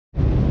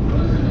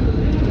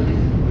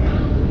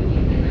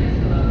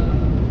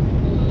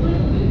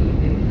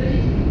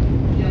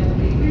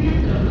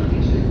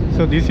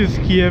this is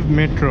Kiev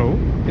metro.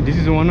 This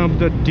is one of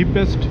the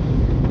deepest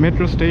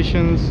metro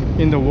stations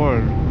in the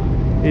world.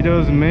 It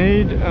was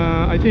made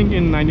I think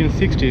in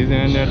 1960s,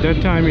 and at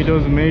that time it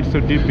was made so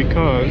deep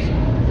because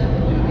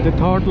they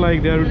thought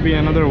like there would be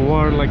another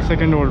war, like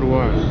Second World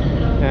War,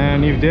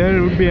 and if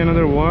there would be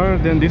another war,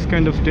 then this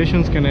kind of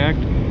stations can act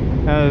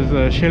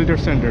as shelter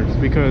centers,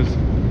 because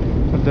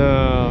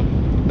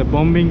the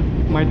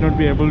bombing might not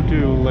be able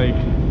to like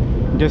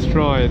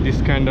destroy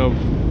this kind of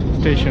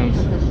stations,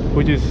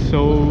 which is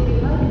so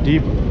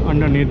deep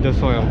underneath the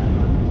soil.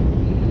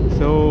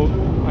 So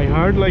I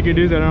heard like it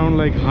is around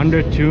like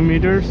 102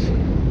 meters.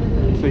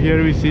 So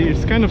here we see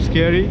it's kind of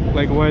scary,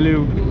 like while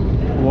you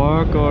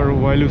walk or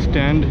while you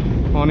stand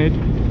on it.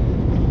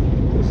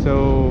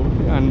 So,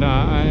 and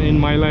in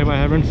my life I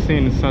haven't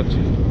seen such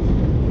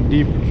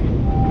deep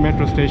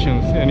metro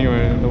stations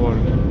anywhere in the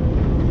world.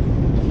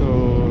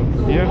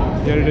 So here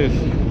it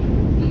is.